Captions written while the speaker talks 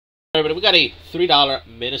everybody, we got a $3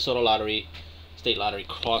 Minnesota Lottery, State Lottery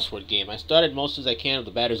crossword game. I started most as I can.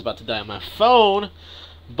 The battery's about to die on my phone.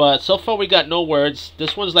 But so far we got no words.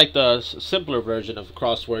 This one's like the simpler version of the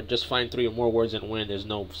crossword. Just find 3 or more words and win. There's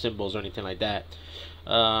no symbols or anything like that.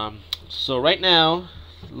 So right now,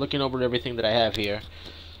 looking over everything that I have here,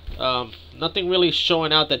 nothing really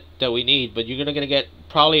showing out that we need. But you're gonna get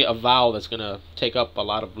probably a vowel that's gonna take up a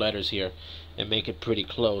lot of letters here and make it pretty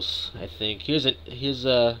close, I think. Here's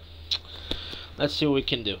let's see what we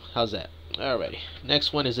can do. How's that? Alrighty.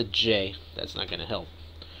 Next one is a J. That's not gonna help.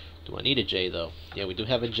 Do I need a J though? Yeah, we do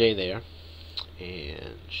have a J there.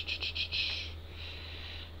 And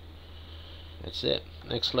that's it.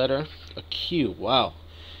 Next letter, a Q. Wow.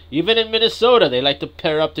 Even in Minnesota, they like to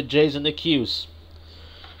pair up the J's and the Q's.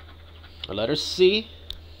 A letter C.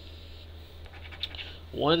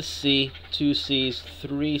 1 C, 2 C's,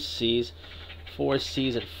 3 C's, 4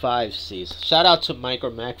 C's, and 5 C's. Shout out to Mike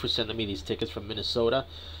or Mac for sending me these tickets from Minnesota,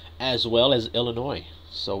 as well as Illinois.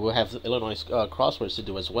 So we'll have Illinois crosswords to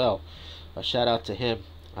do as well. Shout out to him.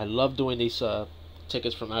 I love doing these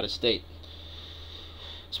tickets from out of state,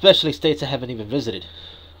 especially states I haven't even visited.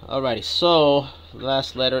 Alrighty, so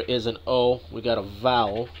last letter is an O. We got a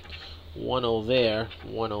vowel. 1 O there,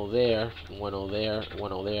 1 O there, 1 O there,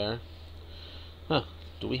 1 O there. Huh.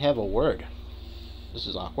 Do we have a word? This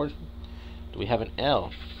is awkward. Do we have an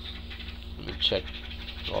L? Let me check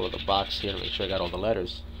all of the box here to make sure I got all the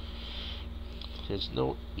letters. There's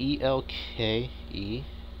no E-L-K, E-L-K,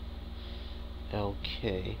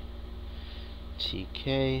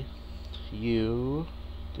 T-K, U.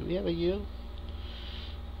 Do we have a U?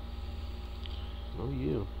 No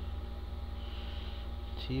U.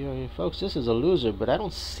 T-R-U. Folks, this is a loser, but I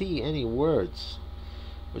don't see any words,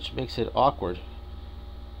 which makes it awkward.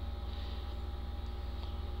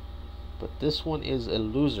 But this one is a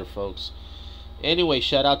loser, folks. Anyway,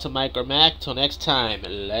 shout out to Mike or Mac. Till next time.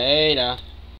 Later.